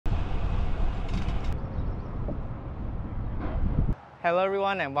Hello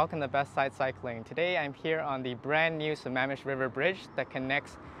everyone and welcome to Best Side Cycling. Today I'm here on the brand new Sammamish River Bridge that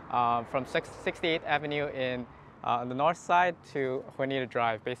connects from 68th Avenue on the north side to Juanita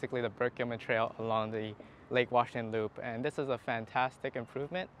Drive, basically the Burke Gilman Trail along the Lake Washington Loop. And this is a fantastic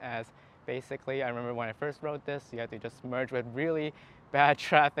improvement as basically I remember when I first rode this, you had to just merge with really bad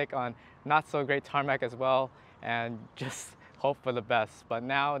traffic on not so great tarmac as well and just hope for the best. But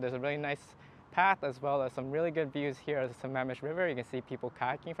now there's a really nice path as well as some really good views here at the Sammamish River. You can see people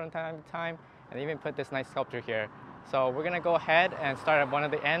kayaking from time to time and they even put this nice sculpture here. So we're gonna go ahead and start at one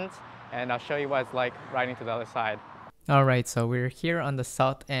of the ends and I'll show you what it's like riding to the other side. Alright, so we're here on the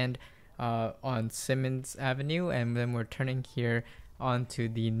south end on Simmons Avenue, and then we're turning here onto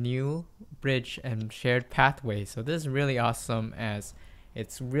the new bridge and shared pathway. So this is really awesome as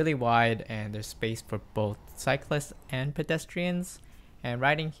it's really wide and there's space for both cyclists and pedestrians. And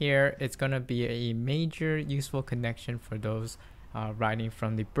riding here, it's going to be a major useful connection for those riding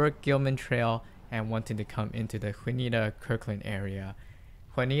from the Burke Gilman Trail and wanting to come into the Juanita Kirkland area.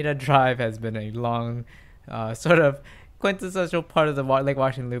 Juanita Drive has been a long sort of quintessential part of the Lake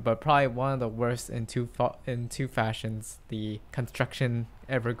Washington Loop, but probably one of the worst in two fashions: the construction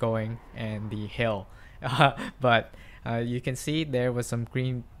ever going and the hill. But you can see there was some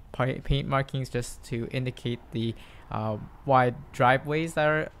green paint markings just to indicate the wide driveways that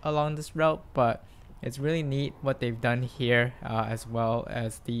are along this route, but it's really neat what they've done here, as well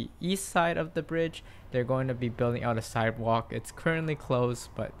as the east side of the bridge. They're going to be building out a sidewalk. It's currently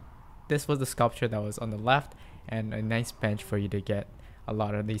closed, but this was the sculpture that was on the left and a nice bench for you to get a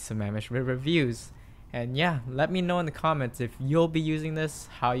lot of these Sammamish River views. And yeah, let me know in the comments if you'll be using this,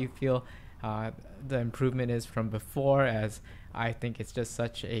 how you feel the improvement is from before, as I think it's just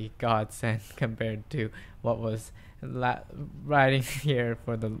such a godsend compared to what was riding here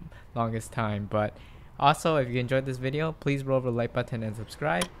for the longest time. But also, if you enjoyed this video, please roll over the like button and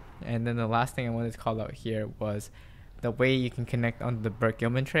subscribe. And then the last thing I wanted to call out here was the way you can connect onto the Burke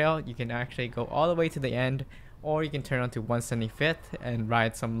Gilman Trail. You can actually go all the way to the end, or you can turn onto 175th and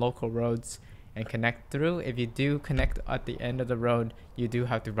ride some local roads and connect through. If you do connect at the end of the road, you do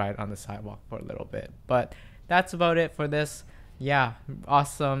have to ride on the sidewalk for a little bit. But that's about it for this. Yeah,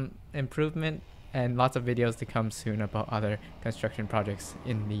 awesome improvement and lots of videos to come soon about other construction projects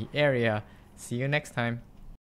in the area. See you next time.